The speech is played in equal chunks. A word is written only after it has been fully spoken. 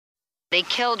They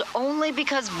killed only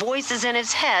because voices in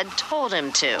his head told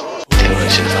him to.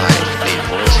 Feelings just like these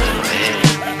voices in my head.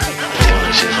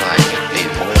 Feelings just like these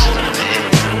voices in my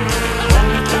head.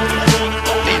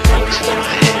 These voices in my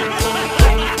head.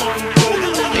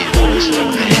 These voices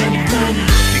in my head.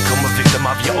 Become a victim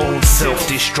of your own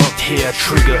self-destruct hair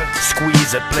trigger.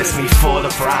 Squeeze it, bless me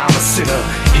further, for I'm a sinner.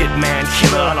 Hitman,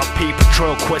 killer on a paper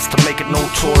trail quest to make it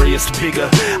notorious bigger.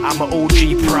 I'm an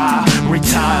OG prior,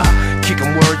 retire.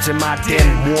 Kicking words in my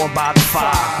den, warm by the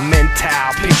fire.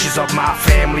 Mental pictures of my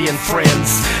family and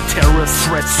friends. Terrorist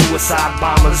threats, suicide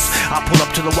bombers. I pull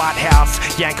up to the White House,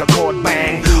 yank a cord,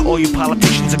 bang. All you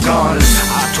politicians are goners.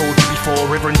 I told you before,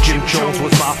 Reverend Jim Jones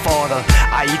was my father.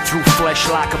 I eat through flesh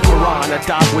like a piranha,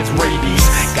 died with rabies.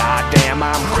 Goddamn,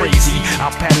 I'm crazy.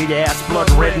 I'll patty the ass, blood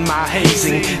red in my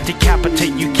hazing.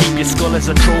 Decapitate you, keep your skull as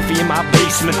a trophy in my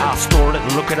basement. I'll store it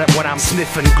and look at it when I'm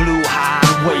sniffing glue, high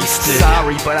and wasted.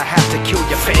 Sorry, but I have to kill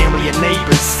your family and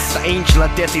neighbors. The angel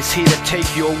of death is here to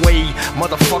take you away.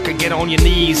 Motherfucker, get on your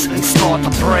knees and start to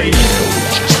pray.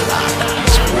 Just like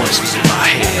these voices in my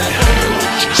head.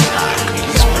 Just like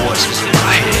these voices in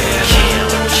my head.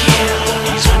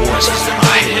 These voices in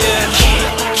my head.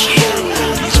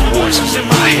 These voices in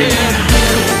my head.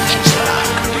 Just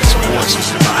like these voices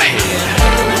in my head.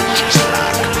 Just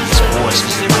like these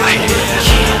voices in my head.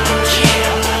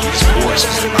 These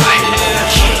voices in my head.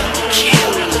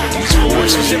 These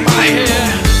voices in my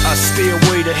head. I stay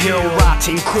away to hell,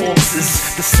 rotting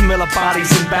corpses. The smell of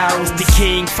bodies in barrels,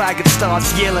 decaying faggot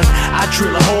starts yelling. I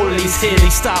drill a hole in his head, he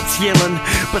stops yelling.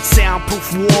 But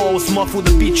soundproof walls muffle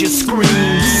the bitch's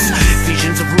screams.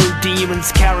 Visions of rude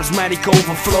demons, charismatic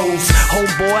overflows.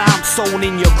 Homeboy, I'm sewn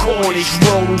in your Cornish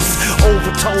rolls.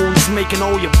 Overtones making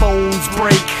all your bones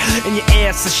break and your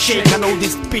ass is shake. I know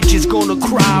this bitch is gonna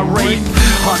cry rape.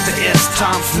 Hunter S.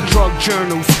 Thompson drug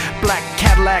journals. Black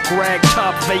Cadillac rag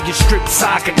top Vegas strip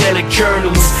psychedelic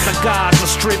journals. The gods are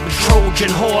stripping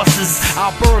Trojan horses.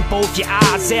 I'll burn both your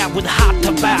eyes out with hot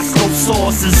Tabasco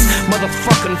sauces.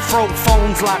 Motherfucking throat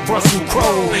phones like Russell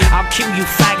Crowe. I'll kill you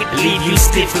faggot, leave you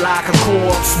stiff like a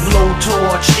corpse.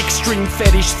 Blowtorch, extreme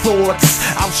fetish thoughts.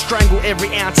 I'll strangle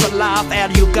every ounce of life out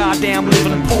of your goddamn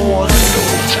living pores.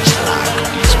 Just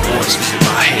like these voices in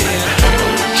my head.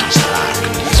 Just like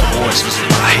these voices in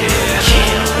my head.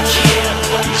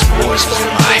 These voices in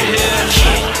my head.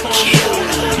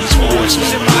 These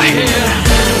voices in my head.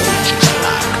 Just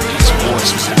like these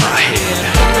voices in my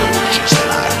head. Just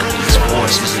like these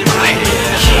voices in my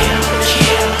head.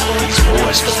 These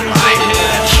voices in my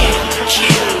head.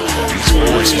 These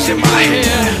voices in my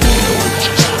head.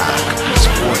 Just like these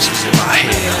voices in my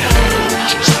head.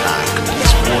 Just like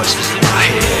these voices in my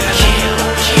head.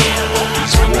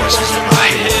 These voices in my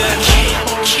head.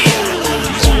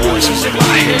 These voices in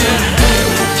my head.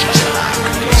 Just like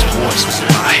these voices in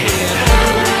my head.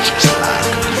 Just like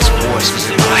these voices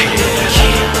in my head.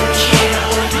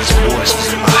 These voices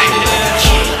in my head.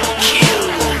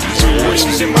 These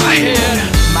voices in my head.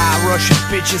 My Russian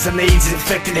bitch is an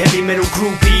AIDS-infected heavy metal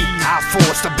groupie. I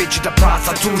forced a bitch into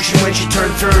prostitution when she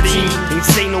turned 13.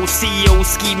 Insan0 CEO,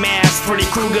 ski mask, Freddy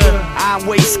Krueger. I'm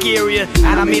way scarier,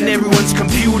 and I'm in everyone's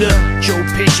computer. Joe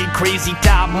Pesci, crazy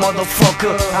top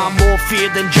motherfucker. I'm more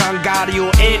feared than John Gotti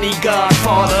or any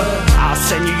godfather. I'll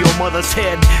send you your mother's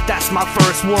head. That's my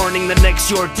first warning, the next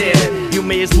you're dead. You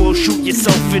may as well shoot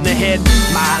yourself in the head.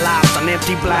 My life's an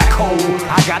empty black hole.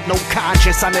 I got no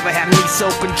conscience, I never had any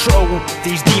self-control.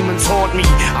 These demons haunt me.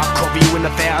 I'll cover you in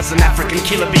 1,000 African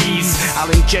killer bees.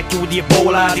 I'll inject you with the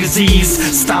Ebola disease.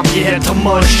 Stomp your head to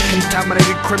mush.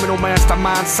 Contaminated criminal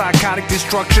mastermind, psychotic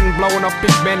destruction, blowing up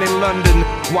big men in London.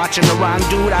 Watching the wrong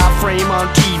dude I frame on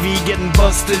TV getting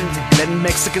busted. Letting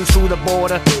Mexicans through the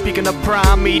border, picking up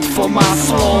prime meat for my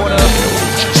slaughter.